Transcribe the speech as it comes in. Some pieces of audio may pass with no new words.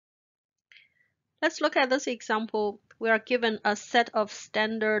Let's look at this example. We are given a set of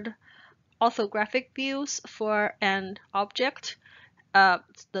standard orthographic views for an object,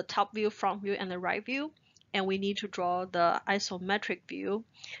 the top view, front view, and the right view, and we need to draw the isometric view.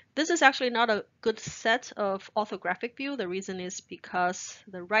 This is actually not a good set of orthographic view. The reason is because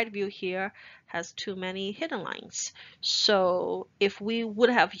the right view here has too many hidden lines. So if we would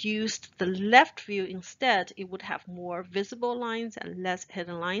have used the left view instead, it would have more visible lines and less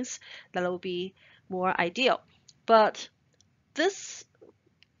hidden lines. That would be more ideal. But this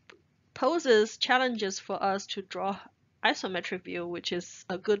poses challenges for us to draw isometric view, which is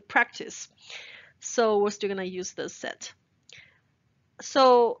a good practice. So we're still going to use this set.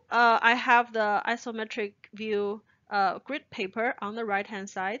 So I have the isometric view grid paper on the right hand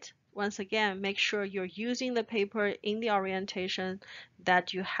side. Once again, make sure you're using the paper in the orientation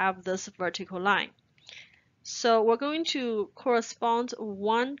that you have this vertical line. So we're going to correspond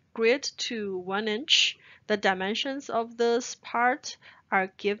one grid to 1 inch. The dimensions of this part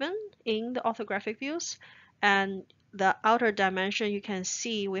are given in the orthographic views, and the outer dimension you can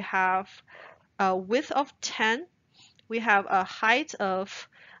see we have a width of 10, we have a height of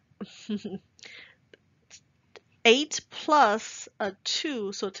 8 plus a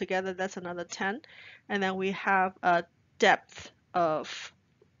 2, so together that's another 10, and then we have a depth of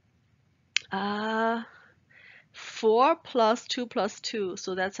 4 plus 2 plus 2,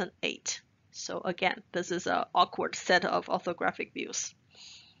 so that's an 8. So again, this is an awkward set of orthographic views.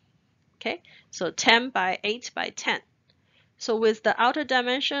 Okay, so 10 by 8 by 10. So with the outer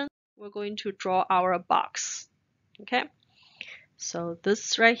dimension, we're going to draw our box. Okay, so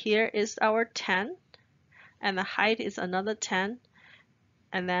this right here is our 10, and the height is another 10,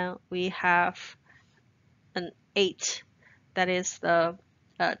 and then we have an 8, that is the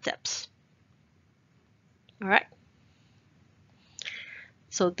depth. All right.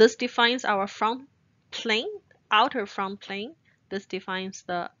 So this defines our front plane, outer front plane. This defines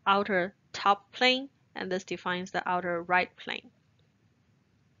the outer top plane, and this defines the outer right plane.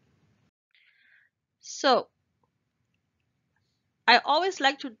 So I always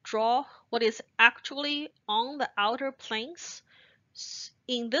like to draw what is actually on the outer planes.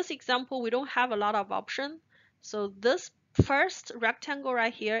 In this example, we don't have a lot of options. So this first rectangle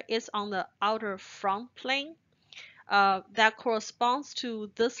right here is on the outer front plane. That corresponds to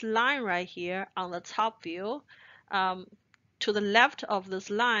this line right here on the top view. To the left of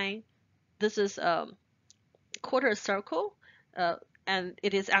this line, this is a quarter circle, and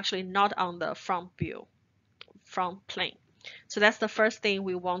it is actually not on the front view, front plane. So that's the first thing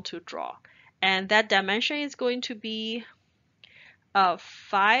we want to draw. And that dimension is going to be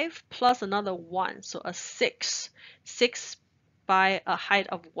 5 plus another 1, so a 6. 6 by a height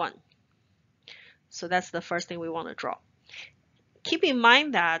of 1. So that's the first thing we want to draw. Keep in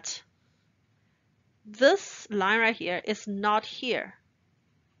mind that this line right here is not here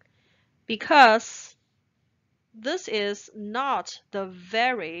because this is not the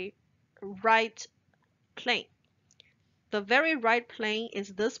very right plane. The very right plane is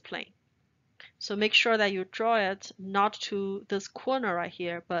this plane. So make sure that you draw it not to this corner right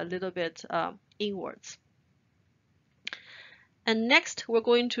here, but a little bit inwards. And next, we're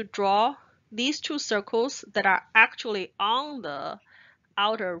going to draw these two circles that are actually on the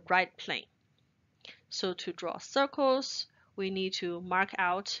outer right plane. So to draw circles, we need to mark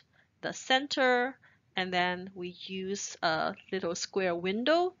out the center, and then we use a little square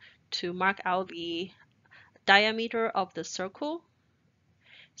window to mark out the diameter of the circle.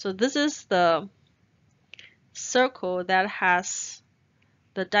 So this is the circle that has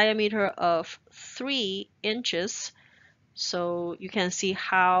the diameter of 3 inches. So you can see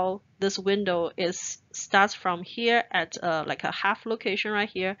how this window starts from here at like a half location right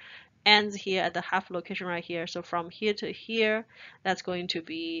here, ends here at the half location right here. So from here to here, that's going to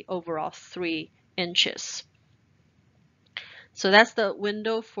be overall 3 inches. So that's the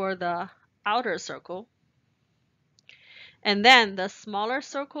window for the outer circle. And then the smaller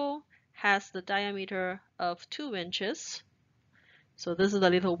circle has the diameter of 2 inches. So this is the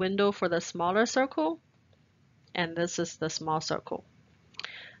little window for the smaller circle, and this is the small circle.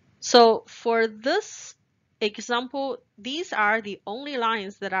 So for this example, these are the only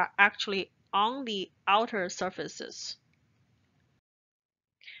lines that are actually on the outer surfaces.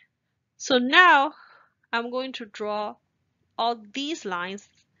 So now I'm going to draw all these lines,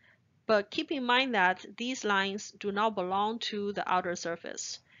 but keep in mind that these lines do not belong to the outer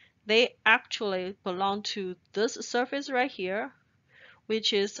surface. They actually belong to this surface right here,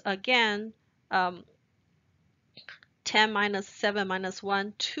 which is again 10 minus 7 minus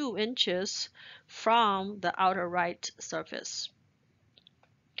 1, 2 inches from the outer right surface.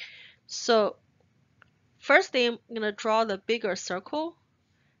 So first thing, I'm going to draw the bigger circle.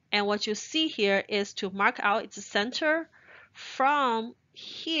 And what you see here is to mark out its center from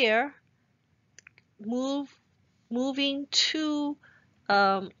here, moving 2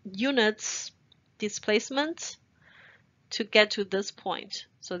 units displacement to get to this point.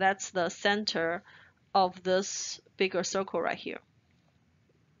 So that's the center of this bigger circle right here.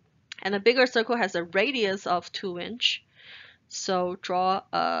 And the bigger circle has a radius of 2 inch. So draw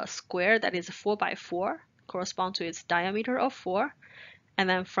a square that is 4 by 4, correspond to its diameter of 4. And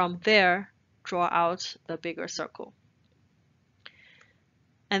then from there, draw out the bigger circle.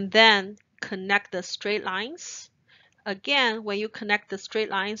 And then connect the straight lines. Again, when you connect the straight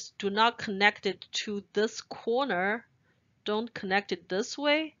lines, do not connect it to this corner. Don't connect it this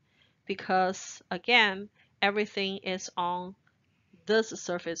way, because again, everything is on this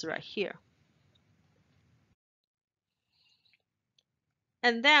surface right here.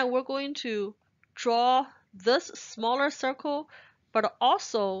 And then we're going to draw this smaller circle, but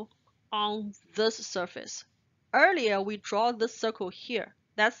also on this surface. Earlier, we draw this circle here.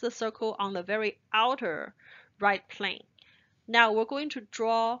 That's the circle on the very outer right plane. Now we're going to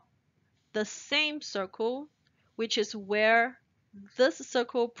draw the same circle, which is where this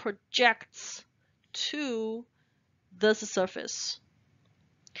circle projects to this surface.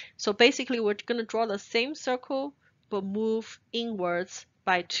 So basically, we're going to draw the same circle, but move inwards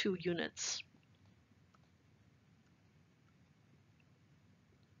by 2 units.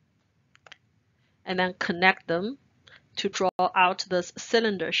 And then connect them to draw out this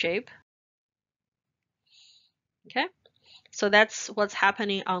cylinder shape. Okay, so that's what's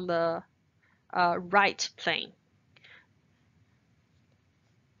happening on the right plane.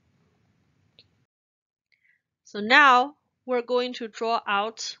 So now we're going to draw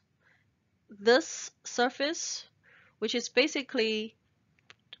out this surface, which is basically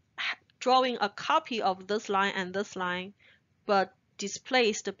drawing a copy of this line and this line, but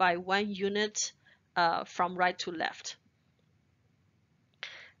displaced by 1 unit from right to left.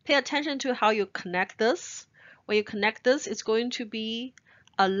 Pay attention to how you connect this. When you connect this, it's going to be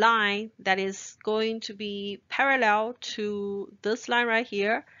a line that is going to be parallel to this line right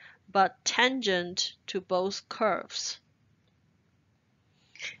here, but tangent to both curves.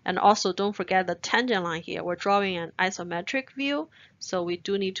 And also don't forget the tangent line here. We're drawing an isometric view, so we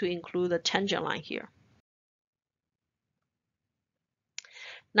do need to include the tangent line here.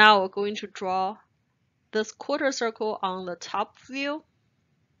 Now we're going to draw this quarter circle on the top view.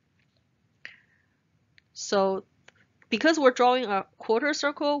 So because we're drawing a quarter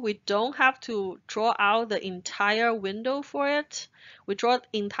circle, we don't have to draw out the entire window for it. We draw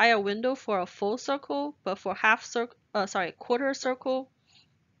the entire window for a full circle, but for quarter circle,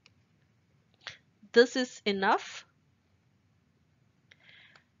 this is enough.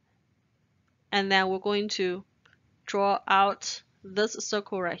 And then we're going to draw out this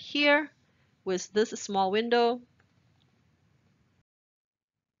circle right here with this small window.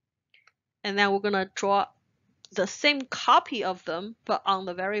 And then we're going to draw the same copy of them, but on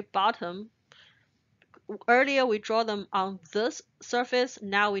the very bottom. Earlier we draw them on this surface.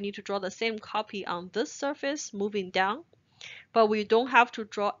 Now we need to draw the same copy on this surface, moving down. But we don't have to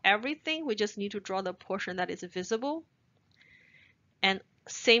draw everything. We just need to draw the portion that is visible. And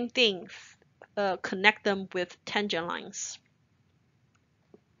same thing, connect them with tangent lines.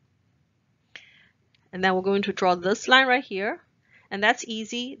 And then we're going to draw this line right here. And that's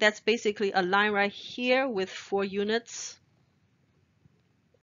easy. That's basically a line right here with 4 units.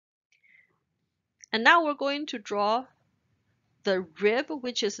 And now we're going to draw the rib,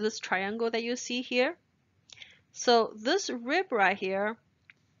 which is this triangle that you see here. So this rib right here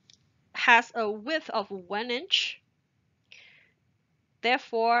has a width of 1 inch.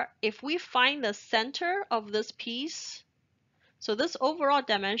 Therefore, if we find the center of this piece, so this overall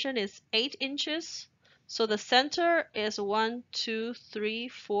dimension is 8 inches. So the center is 1, 2, 3,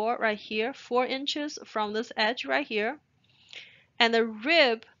 4 right here, 4 inches from this edge right here. And the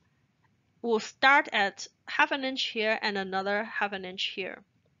rib will start at ½ inch here and another ½ inch here.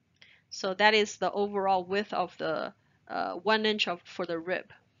 So that is the overall width of the 1 inch for the rib.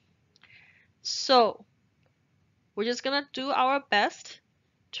 So we're just gonna do our best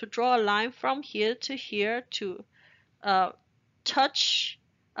to draw a line from here to here to touch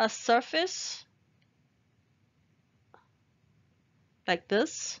a surface like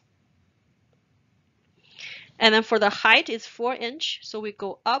this. And then for the height is 4 inch, so we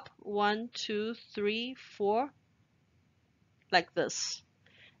go up 1, 2, 3, 4 like this,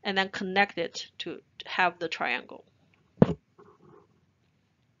 and then connect it to have the triangle.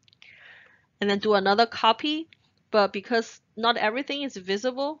 And then do another copy But because not everything is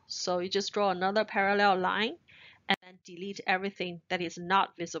visible, so you just draw another parallel line and then delete everything that is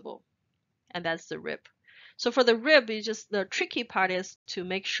not visible. And that's the rib. So for the rib, the tricky part is to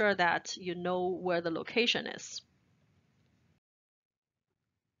make sure that you know where the location is.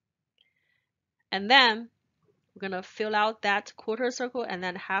 And then we're gonna fill out that quarter circle and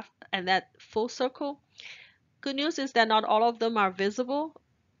then that full circle. Good news is that not all of them are visible.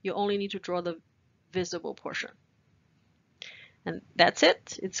 You only need to draw the visible portion. And that's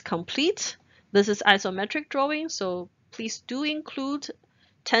it. It's complete. This is isometric drawing, so please do include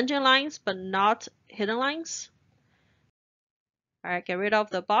tangent lines, but not hidden lines. All right, get rid of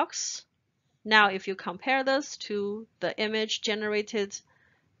the box. Now, if you compare this to the image generated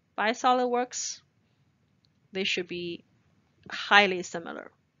by SolidWorks, they should be highly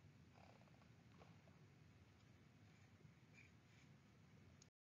similar.